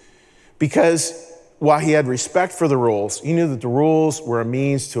 Because while he had respect for the rules, he knew that the rules were a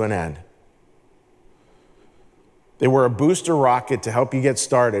means to an end. They were a booster rocket to help you get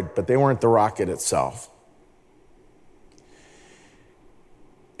started, but they weren't the rocket itself.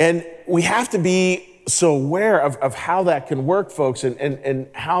 And we have to be so aware of how that can work, folks, and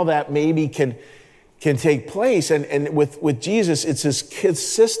how that maybe can take place. And with Jesus, it's this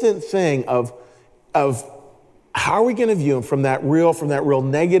consistent thing of how are we going to view him from that real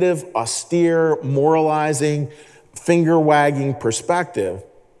negative, austere, moralizing, finger-wagging perspective?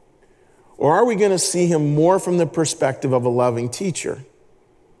 Or are we going to see him more from the perspective of a loving teacher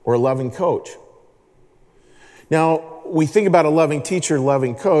or a loving coach? Now, we think about a loving teacher,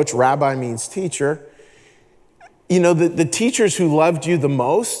 loving coach. Rabbi means teacher. The teachers who loved you the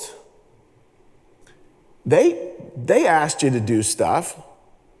most, they asked you to do stuff.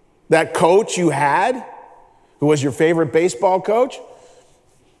 That coach you had, who was your favorite baseball coach,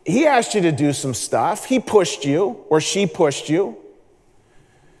 he asked you to do some stuff. He pushed you, or she pushed you,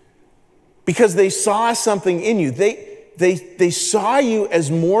 because they saw something in you. They saw you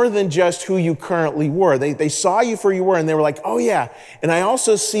as more than just who you currently were. They saw you for who you were, and they were like, oh yeah, and I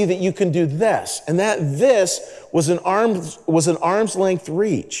also see that you can do this. And that this was an arm's length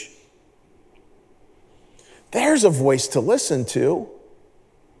reach. There's a voice to listen to.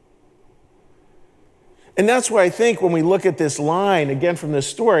 And that's why I think when we look at this line, again from this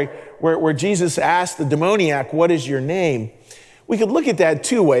story, where Jesus asked the demoniac, what is your name? We could look at that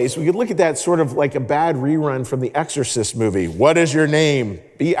two ways. We could look at that sort of like a bad rerun from the Exorcist movie. What is your name?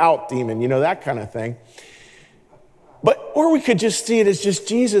 Be out, demon, that kind of thing. Or we could just see it as just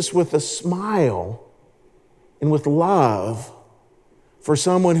Jesus with a smile and with love for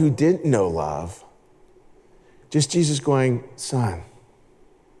someone who didn't know love. Just Jesus going, son,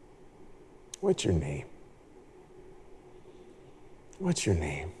 what's your name? What's your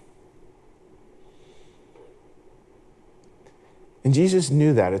name? And Jesus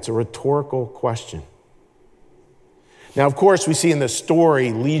knew that. It's a rhetorical question. Now, of course, we see in the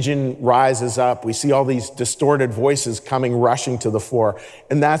story, Legion rises up. We see all these distorted voices coming, rushing to the fore.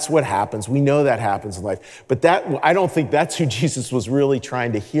 And that's what happens. We know that happens in life. But I don't think that's who Jesus was really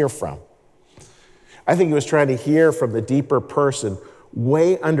trying to hear from. I think he was trying to hear from the deeper person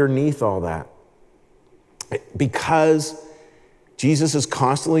way underneath all that. Because Jesus is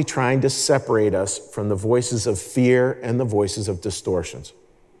constantly trying to separate us from the voices of fear and the voices of distortions.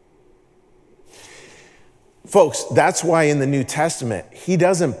 Folks, that's why in the New Testament, he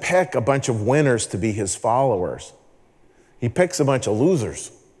doesn't pick a bunch of winners to be his followers. He picks a bunch of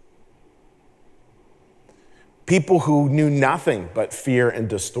losers. People who knew nothing but fear and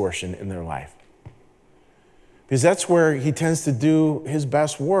distortion in their life. Because that's where he tends to do his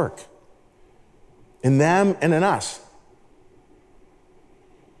best work. In them and in us.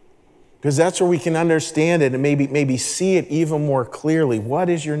 Because that's where we can understand it and maybe see it even more clearly. What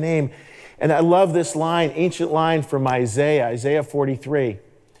is your name? And I love this line, ancient line from Isaiah 43.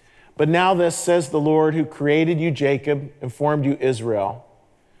 But now this says the Lord who created you, Jacob, and formed you, Israel.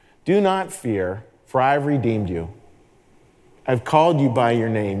 Do not fear, for I have redeemed you. I've called you by your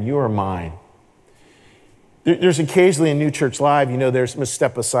name. You are mine. There's occasionally in New Church Live, I'm going to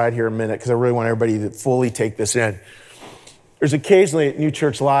step aside here a minute because I really want everybody to fully take this in. There's occasionally at New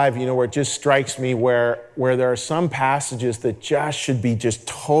Church Live, where it just strikes me where there are some passages that just should be just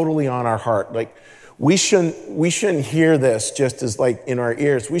totally on our heart. Like we shouldn't hear this just as like in our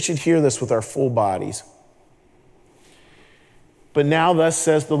ears. We should hear this with our full bodies. But now thus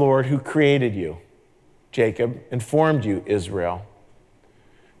says the Lord who created you, Jacob, and formed you, Israel.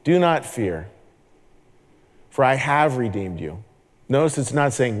 Do not fear, for I have redeemed you. Notice it's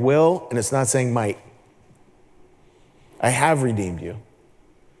not saying will and it's not saying might. I have redeemed you.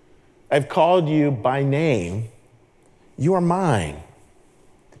 I've called you by name. You are mine.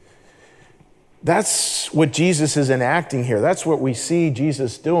 That's what Jesus is enacting here. That's what we see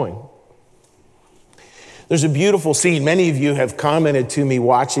Jesus doing. There's a beautiful scene. Many of you have commented to me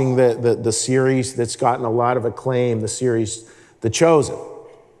watching the series that's gotten a lot of acclaim, the series The Chosen.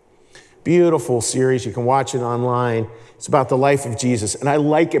 Beautiful series. You can watch it online. It's about the life of Jesus. And I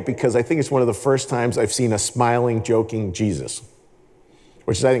like it because I think it's one of the first times I've seen a smiling, joking Jesus,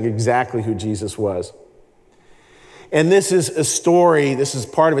 which is, I think, exactly who Jesus was. And this is a story, this is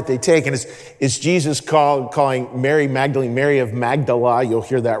part of it they take, and it's Jesus calling Mary Magdalene, Mary of Magdala, you'll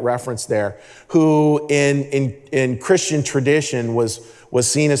hear that reference there, who in Christian tradition was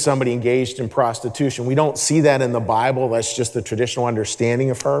seen as somebody engaged in prostitution. We don't see that in the Bible. That's just the traditional understanding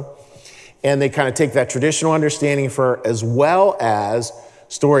of her. And they kind of take that traditional understanding of her as well as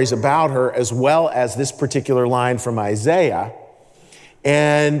stories about her, as well as this particular line from Isaiah.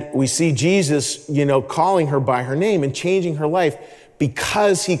 And we see Jesus, calling her by her name and changing her life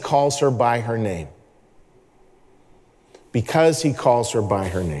because he calls her by her name. Because he calls her by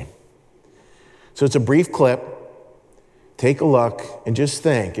her name. So it's a brief clip. Take a look and just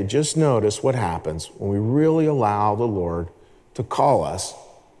think and just notice what happens when we really allow the Lord to call us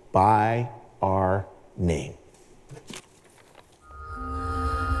by our name.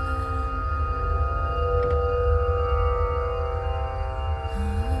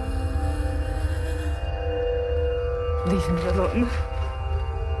 Leave me alone.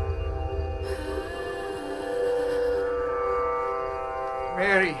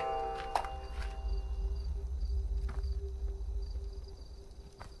 Mary.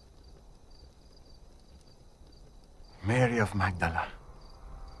 Mary of Magdala.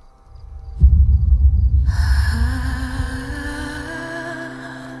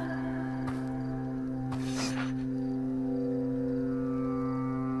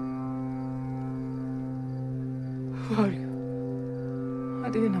 Who are you? How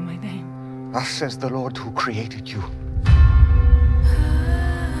do you know my name? Thus says the Lord who created you,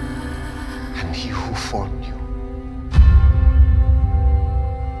 and he who formed you.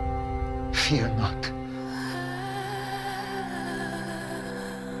 Fear not,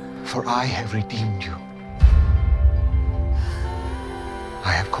 for I have redeemed you.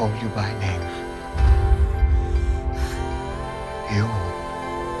 I have called you by name. You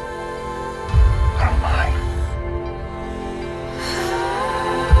are mine.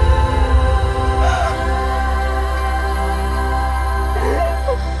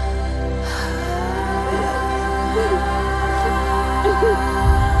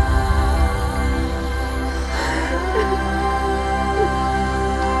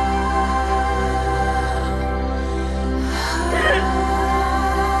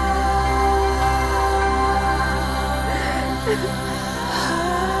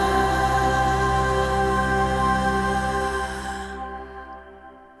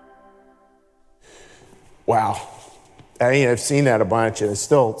 Wow. I mean, I've seen that a bunch, and it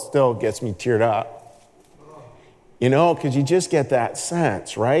still gets me teared up. You know, because you just get that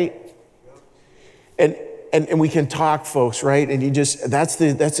sense, right? And we can talk, folks, right? And you just, that's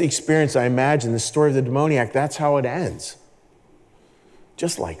the experience, I imagine. The story of the demoniac, that's how it ends.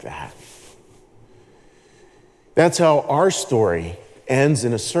 Just like that. That's how our story ends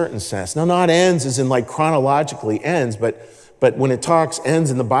in a certain sense. Now, not ends as in like chronologically ends, but when it talks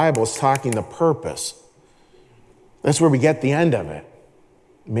ends in the Bible, it's talking the purpose. That's where we get the end of it.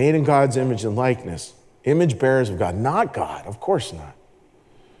 Made in God's image and likeness. Image bearers of God. Not God, of course not.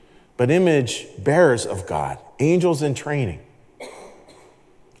 But image bearers of God. Angels in training.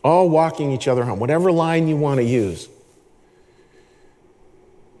 All walking each other home. Whatever line you want to use.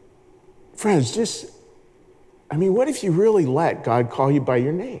 Friends, what if you really let God call you by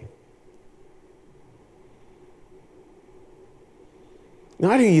your name?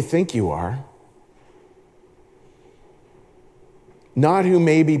 Not who you think you are. Not who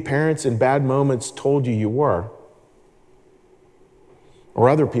maybe parents in bad moments told you were, or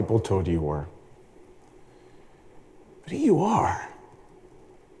other people told you were, but who you are.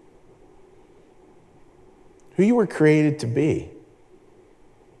 Who you were created to be.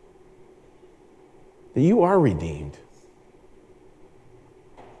 That you are redeemed.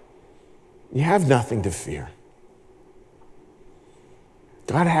 You have nothing to fear.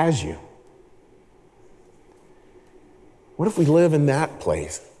 God has you. What if we live in that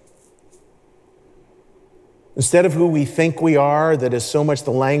place? Instead of who we think we are, that is so much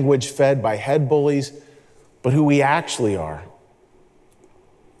the language fed by head bullies, but who we actually are,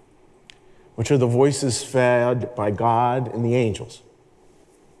 which are the voices fed by God and the angels.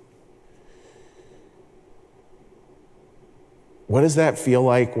 What does that feel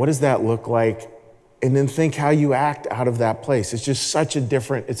like? What does that look like? And then think how you act out of that place. It's just such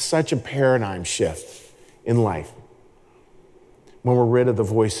a paradigm shift in life when we're rid of the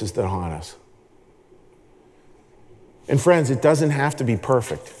voices that haunt us. And friends, it doesn't have to be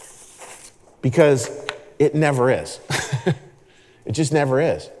perfect, because it never is. It just never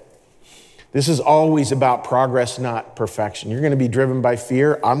is. This is always about progress, not perfection. You're going to be driven by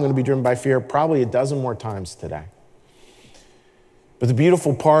fear. I'm going to be driven by fear probably a dozen more times today. But the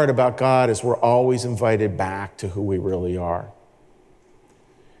beautiful part about God is we're always invited back to who we really are.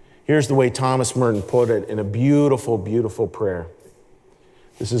 Here's the way Thomas Merton put it in a beautiful, beautiful prayer.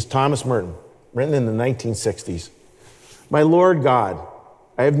 This is Thomas Merton, written in the 1960s. My Lord God,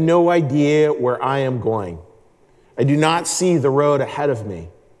 I have no idea where I am going. I do not see the road ahead of me.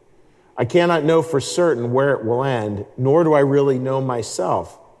 I cannot know for certain where it will end, nor do I really know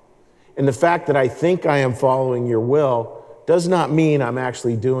myself. And the fact that I think I am following your will does not mean I'm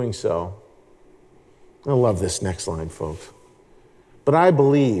actually doing so. I love this next line, folks. But I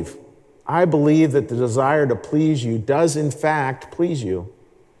believe that the desire to please you does in fact please you.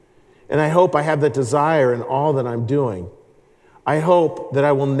 And I hope I have that desire in all that I'm doing. I hope that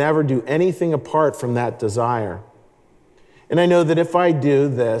I will never do anything apart from that desire. And I know that if I do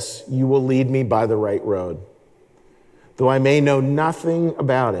this, you will lead me by the right road, though I may know nothing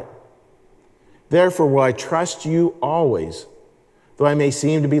about it. Therefore will I trust you always, though I may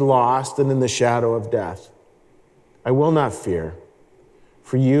seem to be lost and in the shadow of death. I will not fear,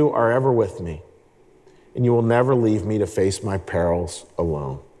 for you are ever with me, and you will never leave me to face my perils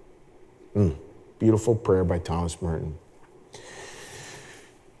alone. Beautiful prayer by Thomas Merton.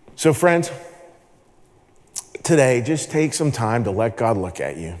 So friends, today, just take some time to let God look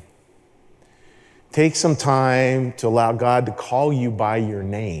at you. Take some time to allow God to call you by your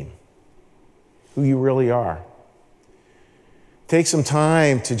name, who you really are. Take some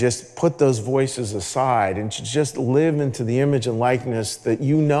time to just put those voices aside and to just live into the image and likeness that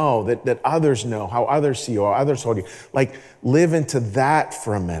you know, that others know, how others see you, how others hold you. Like, live into that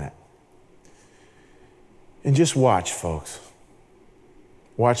for a minute. And just watch, folks.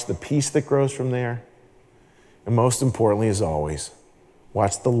 Watch the peace that grows from there. And most importantly, as always,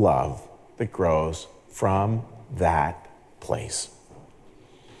 watch the love that grows from that place.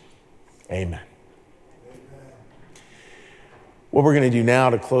 Amen. What we're going to do now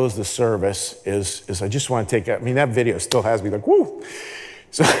to close the service is I just want to that video still has me like, woo.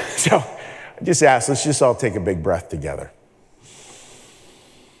 So I just ask, let's just all take a big breath together.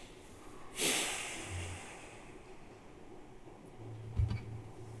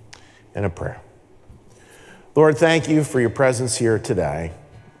 And a prayer. Lord, thank you for your presence here today.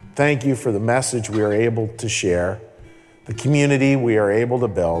 Thank you for the message we are able to share, the community we are able to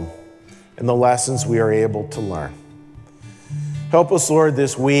build, and the lessons we are able to learn. Help us, Lord,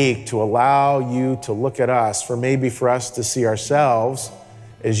 this week to allow you to look at us, for us to see ourselves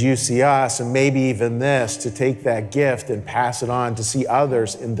as you see us, and maybe even this, to take that gift and pass it on to see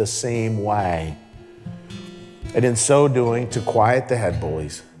others in the same way. And in so doing, to quiet the head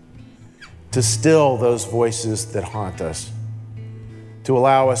bullies, to still those voices that haunt us, to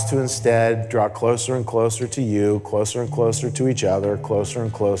allow us to instead draw closer and closer to you, closer and closer to each other, closer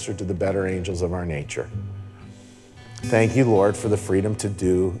and closer to the better angels of our nature. Thank you, Lord, for the freedom to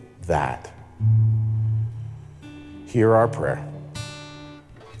do that. Hear our prayer.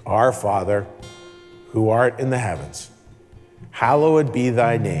 Our Father, who art in the heavens, hallowed be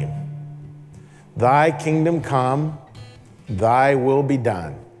thy name. Thy kingdom come, thy will be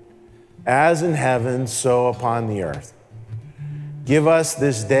done, as in heaven, so upon the earth. Give us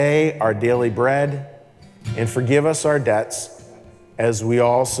this day our daily bread, and forgive us our debts, as we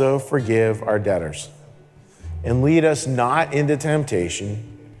also forgive our debtors. And lead us not into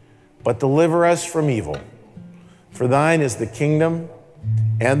temptation, but deliver us from evil. For thine is the kingdom,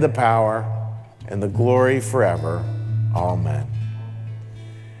 and the power, and the glory forever. Amen.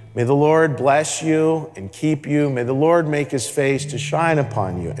 May the Lord bless you and keep you. May the Lord make his face to shine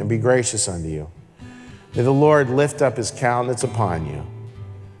upon you and be gracious unto you. May the Lord lift up his countenance upon you,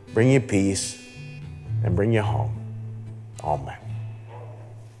 bring you peace, and bring you home. Amen.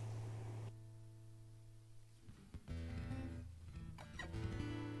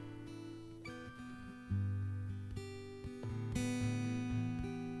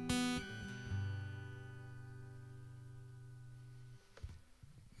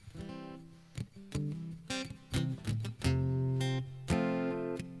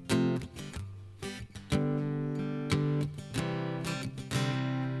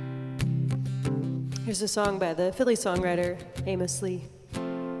 Here's a song by the Philly songwriter Amos Lee.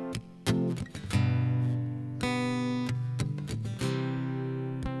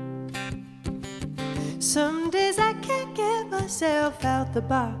 Some days I can't get myself out the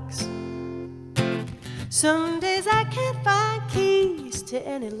box. Some days I can't find keys to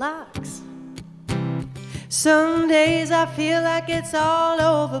any locks. Some days I feel like it's all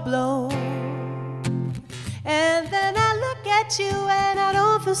overblown. And then I look at you and I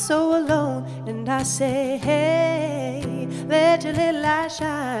don't feel so alone. And I say, hey, let your little light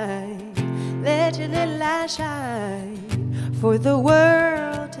shine. Let your little light shine for the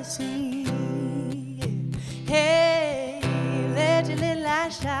world to see. Hey, let your little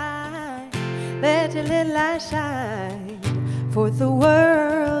light shine. Let your little light shine for the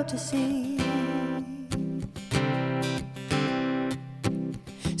world to see.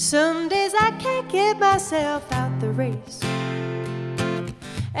 Some days I can't get myself out the race,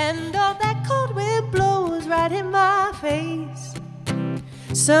 and all that cold wind blows right in my face.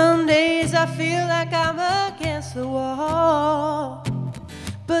 Some days I feel like I'm against the wall,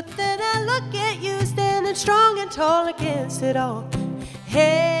 but then I look at you standing strong and tall against it all.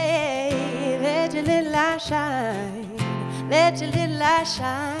 Hey, let your little light shine. Let your little light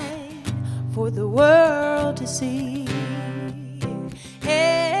shine for the world to see.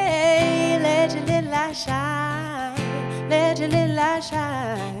 Hey, let your little light shine. Let your little light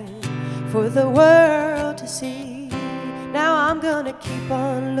shine for the world to see. Now I'm gonna keep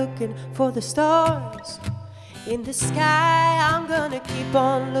on looking for the stars in the sky. I'm gonna keep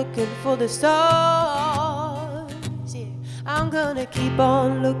on looking for the stars. Yeah. I'm gonna keep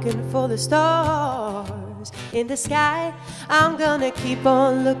on looking for the stars in the sky. I'm gonna keep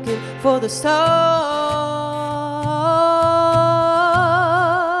on looking for the stars.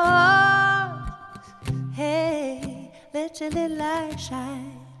 Hey, let your little light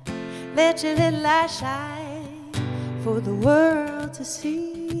shine. Let your little light shine for the world to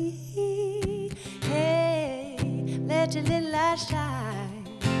see. Hey, let your little light shine.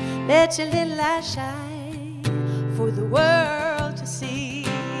 Let your little light shine for the world to see.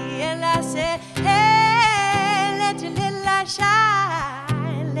 And I said, hey, let your little light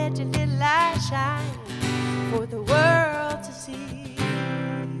shine. Let your little light shine for the world to see.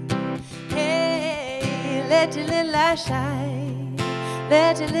 Hey, let your little light shine.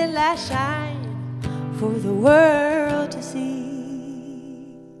 Let your little light shine for the world to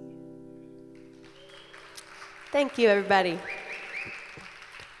see. Thank you, everybody.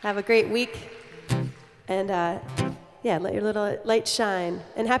 Have a great week. And yeah, let your little light shine.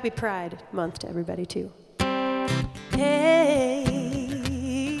 And happy Pride Month to everybody, too. Hey.